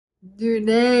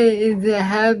Today is a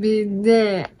happy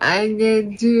day. I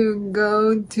get to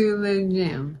go to the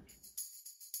gym.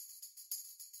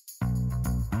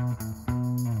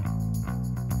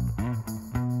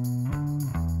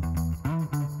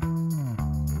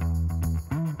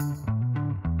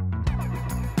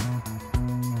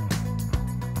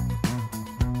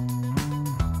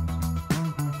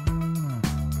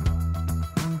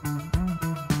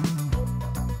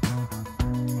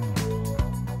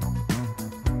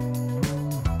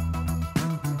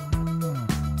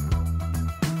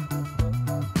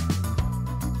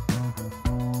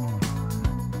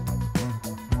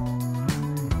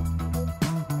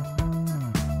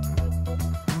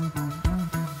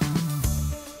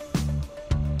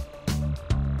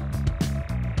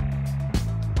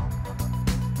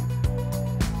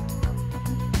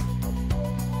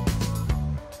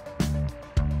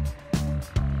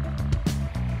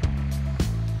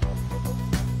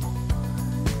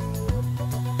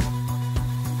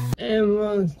 And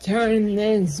we'll turn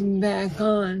this back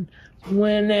on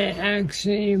when I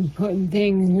actually put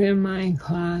things in my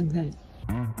closet.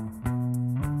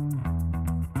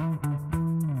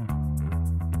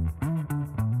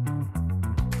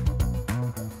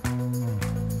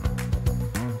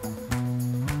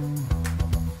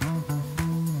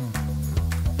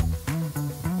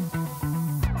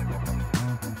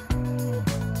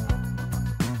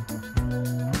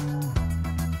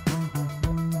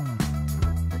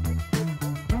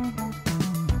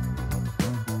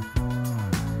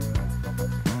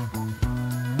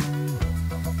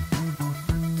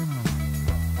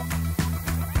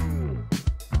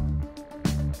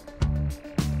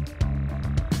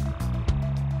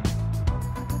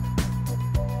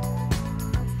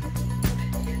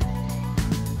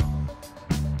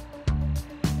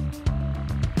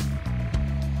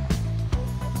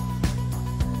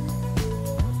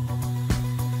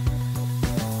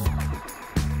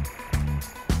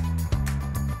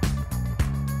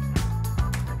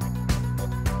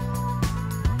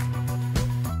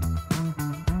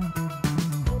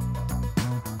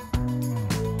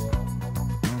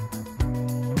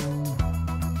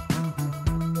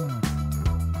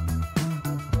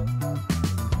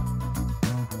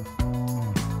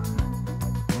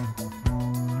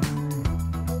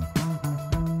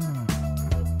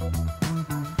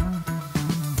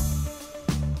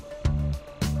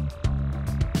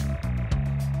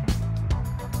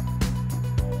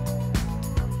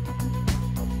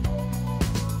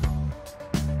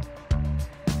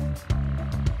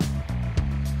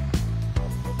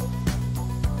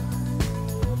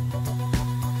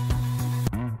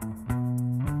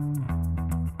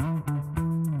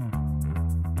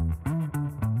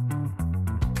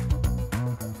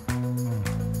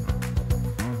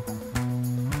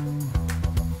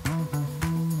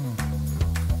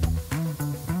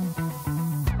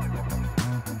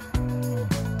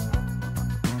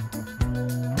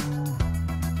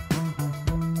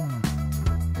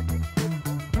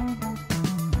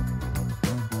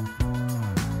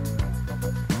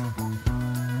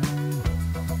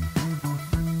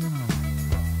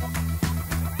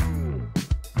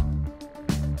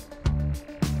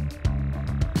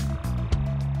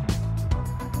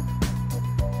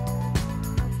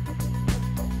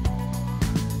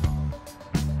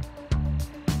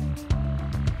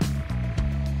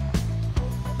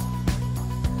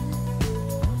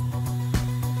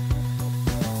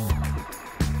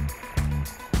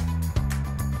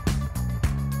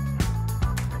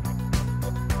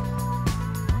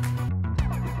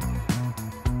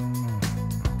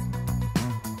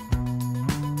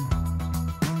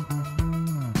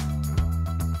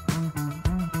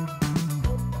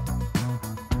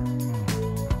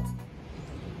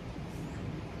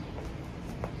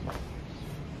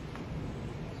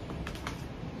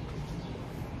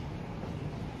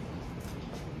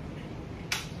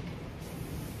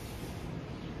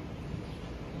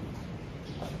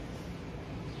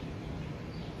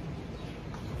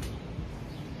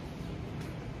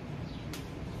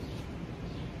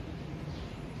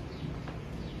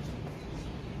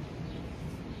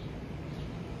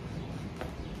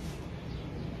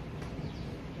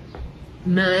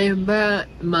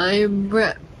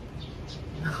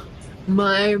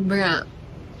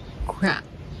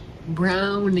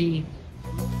 Brownie.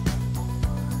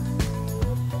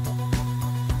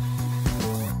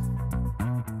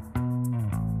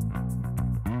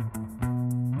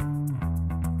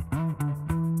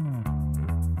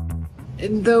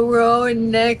 The road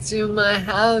next to my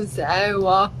house, I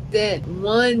walked it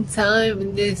one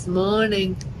time this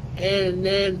morning and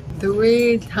then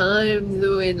 3 times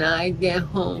when I get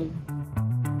home.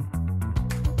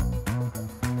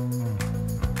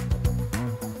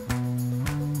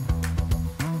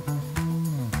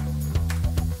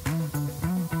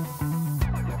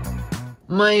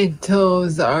 My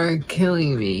toes are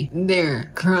killing me. They're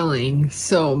curling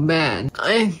so bad.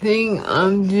 I think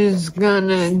I'm just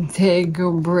gonna take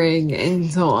a break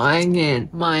until I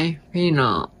get my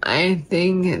phenol. I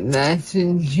think that's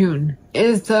in June.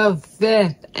 It's the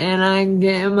 5th and I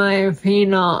get my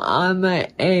phenol on the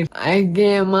 8th. I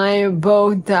get my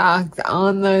Botox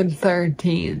on the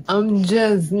 13th. I'm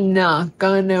just not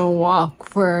gonna walk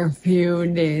for a few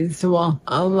days. Well,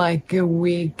 like a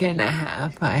week and a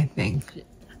half, I think.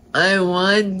 I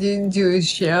wanted to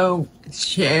share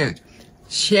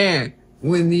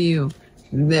with you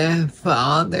the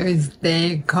Father's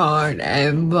Day card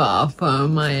I bought for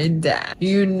my dad.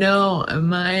 You know,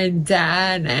 my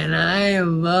dad and I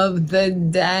love the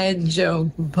dad joke.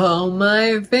 Pull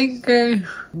my finger.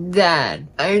 Dad,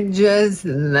 I just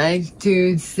like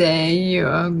to say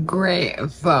you're a great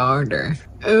father.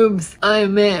 Oops, I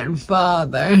meant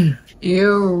father.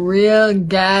 You're a real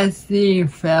gassy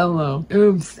fellow.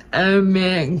 Oops, I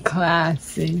meant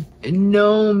classy.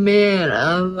 No man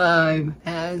alive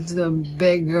has a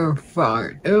bigger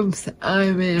fart. Oops,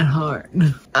 I meant heart.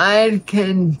 I'd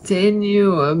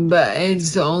continue, but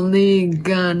it's only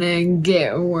gonna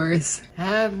get worse.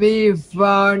 Happy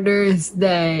Father's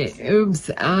Day.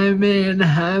 Oops, I meant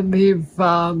Happy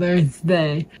Father's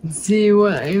Day. See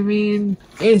what I mean?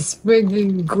 It's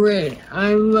freaking great.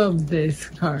 I love this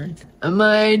card.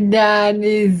 My dad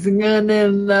is gonna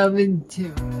love it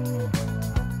too.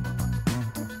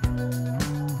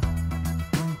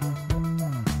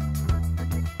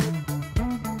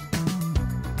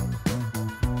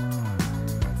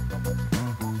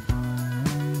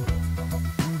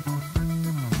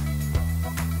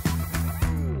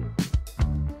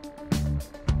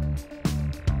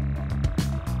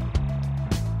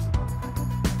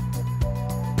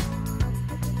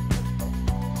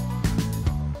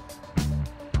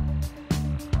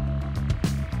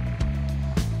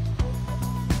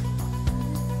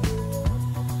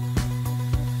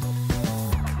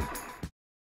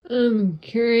 I'm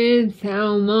curious how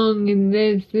long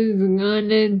this is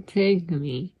gonna take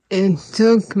me. It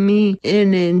took me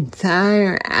an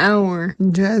entire hour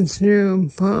just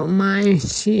to put my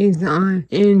sheets on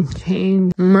and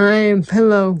change my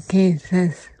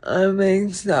pillowcases. I'm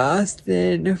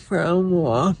exhausted from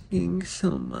walking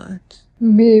so much.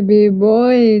 Baby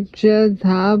boy just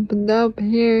hopped up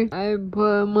here. I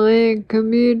put my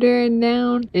computer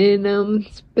down and I'm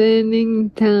spending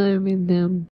time with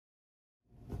him.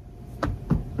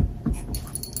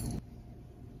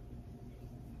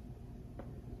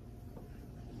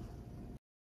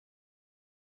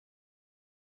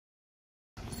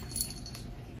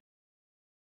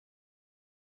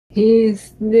 He's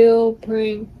still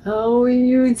praying. How are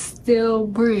you still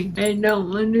praying? I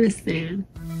don't understand.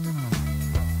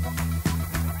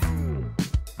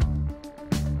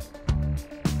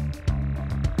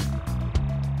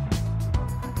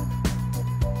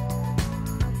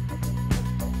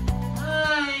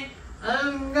 Hi,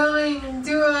 I'm going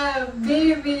to a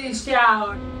baby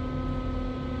shower.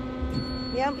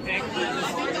 Yep.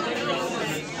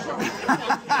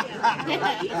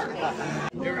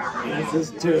 This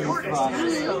is too fun.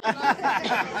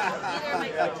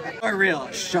 For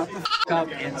real, shut the f up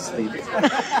and sleep.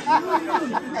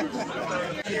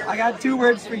 I got 2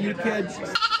 words for you kids.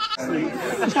 Sleep.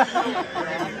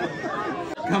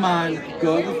 Come on,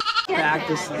 go the f back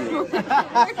to sleep.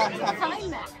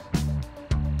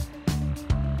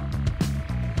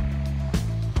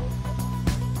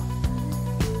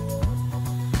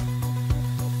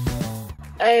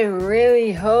 I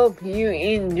really hope you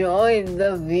enjoyed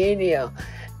the video,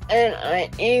 and I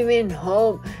even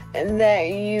hope that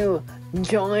you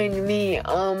join me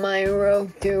on my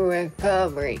road to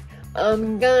recovery.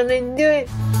 I'm gonna do it.